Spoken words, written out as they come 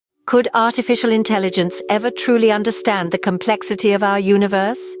Could artificial intelligence ever truly understand the complexity of our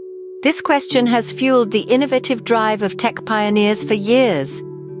universe? This question has fueled the innovative drive of tech pioneers for years.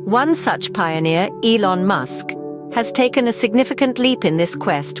 One such pioneer, Elon Musk, has taken a significant leap in this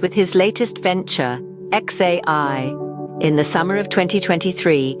quest with his latest venture, xAI. In the summer of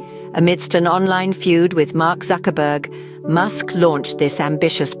 2023, amidst an online feud with Mark Zuckerberg, Musk launched this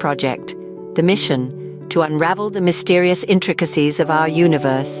ambitious project. The mission: to unravel the mysterious intricacies of our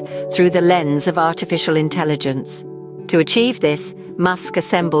universe through the lens of artificial intelligence. To achieve this, Musk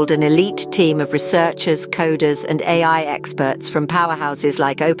assembled an elite team of researchers, coders, and AI experts from powerhouses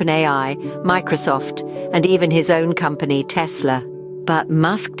like OpenAI, Microsoft, and even his own company, Tesla. But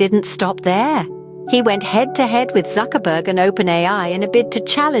Musk didn't stop there. He went head-to-head with Zuckerberg and OpenAI in a bid to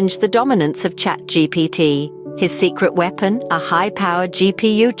challenge the dominance of ChatGPT. His secret weapon, a high-powered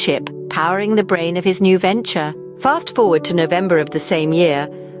GPU chip, powering the brain of his new venture. Fast forward to November of the same year,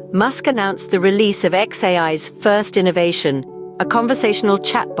 Musk announced the release of xAI's first innovation, a conversational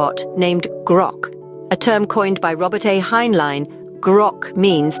chatbot named Grok. A term coined by Robert A. Heinlein, Grok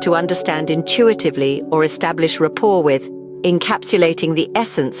means to understand intuitively or establish rapport with, encapsulating the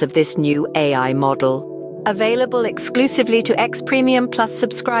essence of this new AI model. Available exclusively to X Premium Plus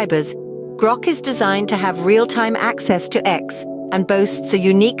subscribers, Grok is designed to have real-time access to X and boasts a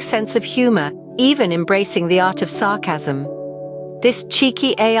unique sense of humor, even embracing the art of sarcasm. This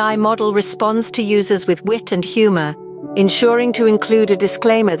cheeky AI model responds to users with wit and humor, ensuring to include a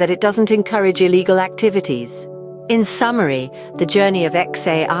disclaimer that it doesn't encourage illegal activities. In summary, the journey of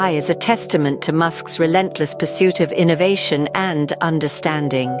xAI is a testament to Musk's relentless pursuit of innovation and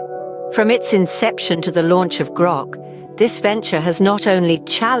understanding. From its inception to the launch of Grok, this venture has not only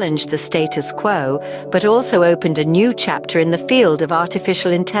challenged the status quo, but also opened a new chapter in the field of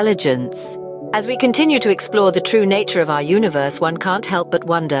artificial intelligence. As we continue to explore the true nature of our universe, one can't help but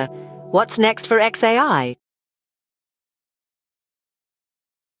wonder, what's next for xAI?